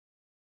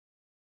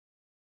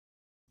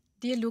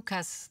Dear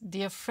Lucas,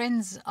 dear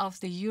friends of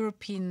the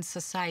European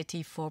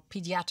Society for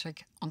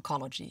Paediatric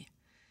Oncology,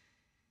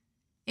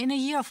 in a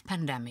year of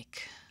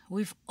pandemic,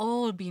 we've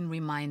all been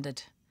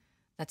reminded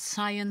that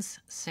science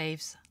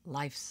saves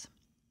lives.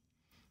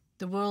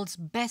 The world's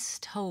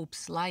best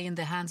hopes lie in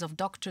the hands of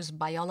doctors,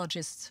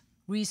 biologists,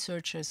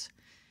 researchers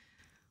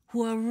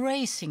who are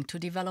racing to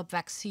develop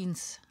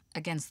vaccines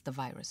against the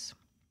virus.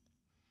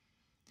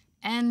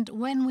 And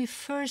when we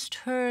first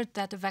heard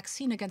that a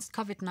vaccine against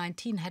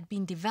COVID-19 had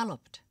been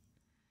developed,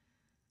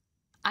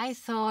 I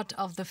thought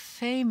of the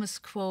famous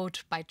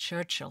quote by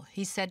Churchill.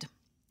 He said,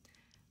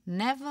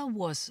 "Never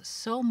was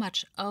so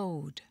much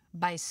owed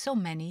by so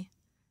many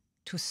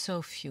to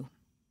so few."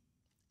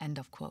 End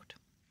of quote.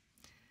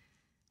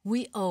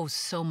 We owe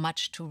so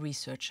much to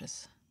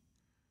researchers,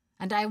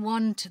 and I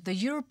want the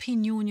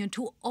European Union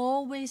to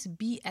always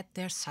be at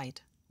their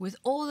side with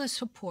all the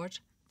support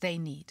they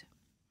need,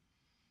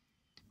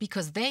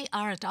 because they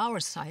are at our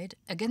side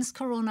against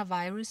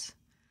coronavirus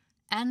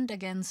and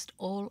against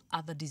all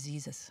other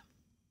diseases.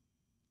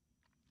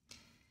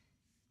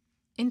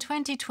 In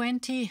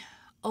 2020,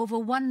 over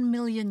 1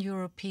 million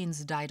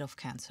Europeans died of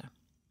cancer,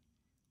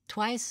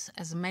 twice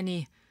as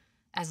many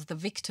as the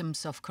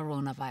victims of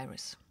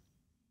coronavirus.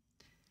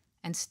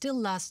 And still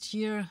last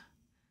year,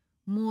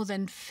 more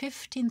than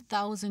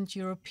 15,000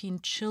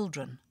 European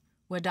children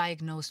were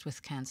diagnosed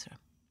with cancer.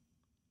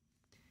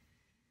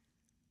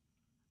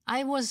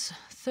 I was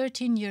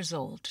 13 years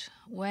old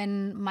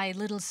when my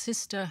little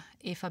sister,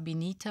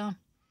 Eva-Benita,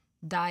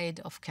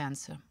 died of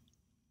cancer.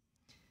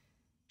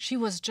 She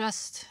was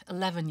just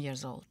 11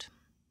 years old.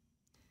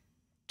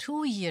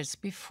 2 years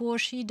before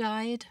she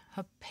died,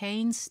 her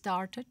pain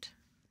started.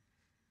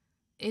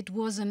 It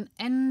was an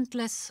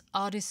endless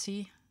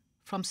odyssey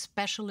from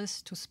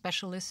specialist to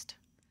specialist,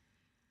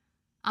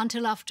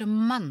 until after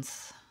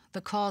months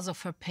the cause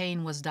of her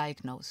pain was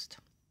diagnosed.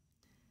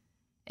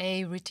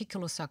 A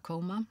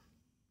reticulo-sarcoma,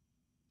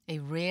 a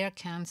rare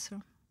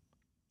cancer.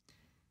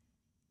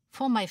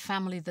 For my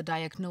family, the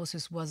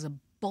diagnosis was a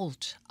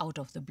bolt out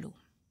of the blue.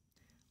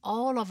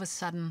 All of a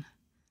sudden,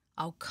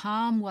 our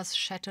calm was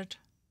shattered.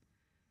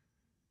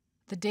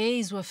 The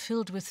days were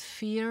filled with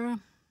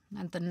fear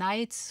and the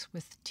nights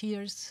with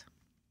tears.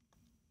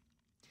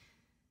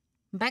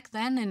 Back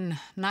then, in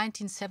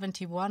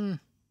 1971,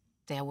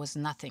 there was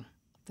nothing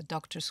the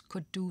doctors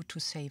could do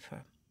to save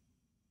her.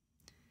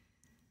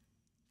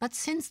 But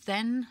since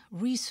then,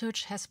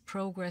 research has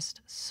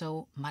progressed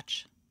so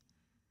much.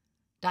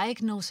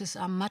 Diagnoses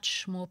are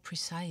much more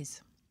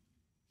precise.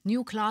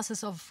 New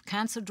classes of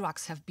cancer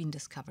drugs have been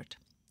discovered.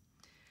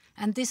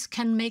 And this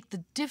can make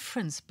the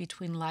difference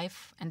between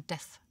life and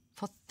death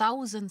for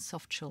thousands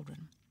of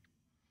children.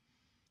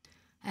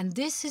 And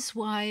this is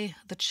why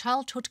the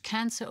Childhood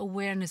Cancer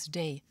Awareness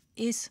Day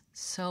is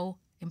so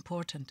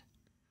important.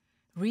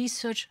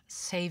 Research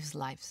saves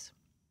lives.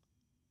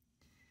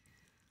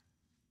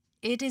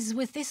 It is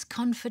with this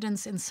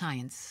confidence in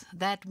science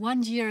that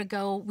 1 year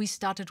ago we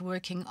started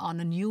working on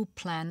a new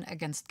plan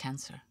against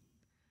cancer.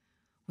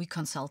 We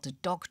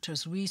consulted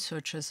doctors,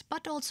 researchers,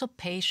 but also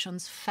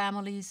patients,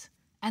 families,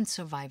 and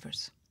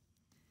survivors.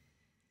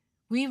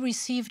 We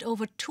received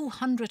over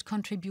 200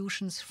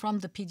 contributions from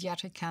the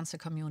pediatric cancer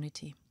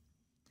community.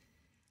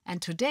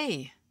 And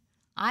today,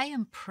 I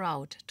am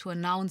proud to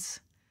announce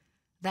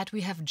that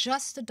we have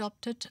just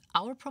adopted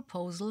our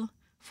proposal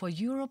for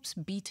Europe's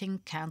Beating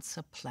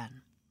Cancer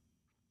Plan.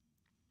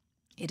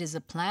 It is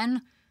a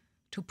plan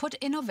to put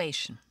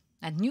innovation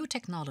and new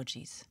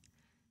technologies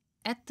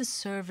at the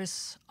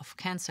service of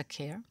cancer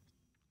care.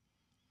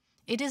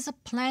 It is a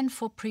plan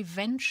for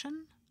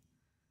prevention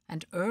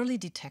and early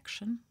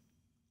detection.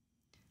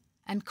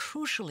 And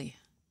crucially,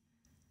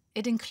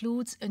 it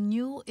includes a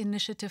new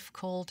initiative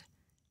called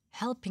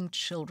Helping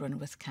Children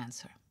with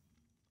Cancer.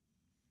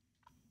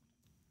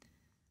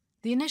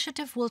 The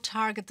initiative will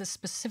target the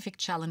specific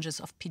challenges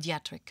of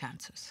pediatric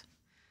cancers.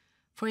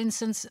 For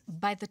instance,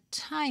 by the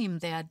time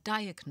they are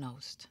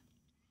diagnosed,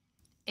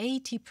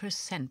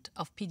 80%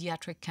 of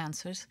pediatric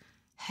cancers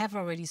have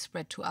already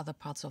spread to other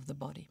parts of the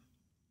body.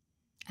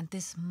 And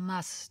this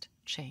must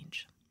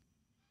change.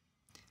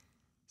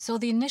 So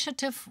the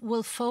initiative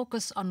will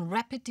focus on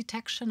rapid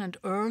detection and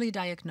early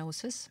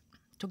diagnosis,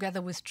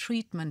 together with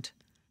treatment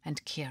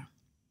and care.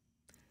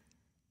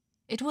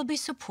 It will be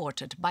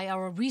supported by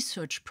our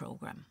research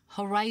program,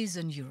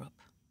 Horizon Europe.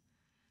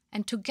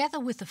 And together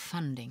with the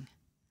funding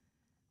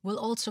will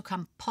also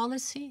come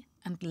policy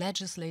and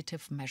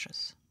legislative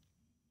measures.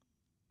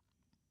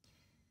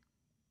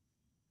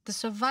 The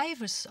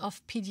survivors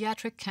of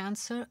pediatric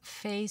cancer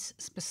face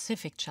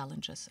specific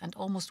challenges, and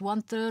almost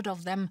 1/3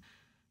 of them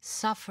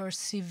suffer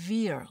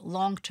severe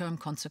long-term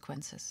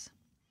consequences.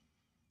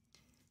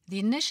 The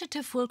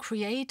initiative will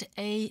create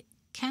a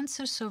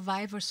Cancer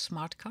Survivor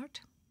Smart Card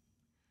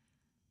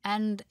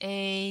and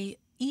an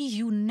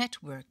EU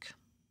network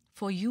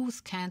for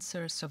youth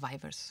cancer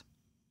survivors.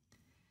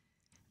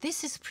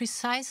 This is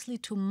precisely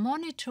to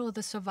monitor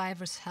the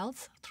survivors'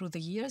 health through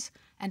the years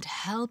and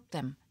help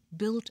them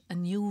build a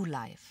new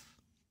life.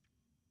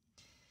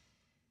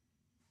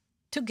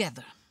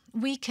 Together,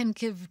 we can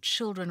give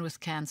children with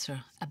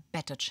cancer a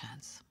better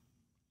chance.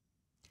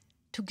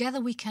 Together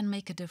we can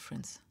make a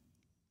difference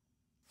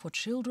for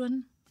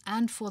children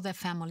and for their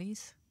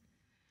families,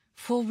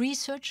 for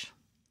research,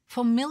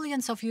 for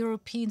millions of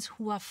Europeans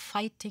who are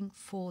fighting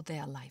for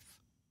their life.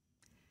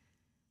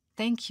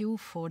 Thank you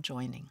for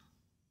joining.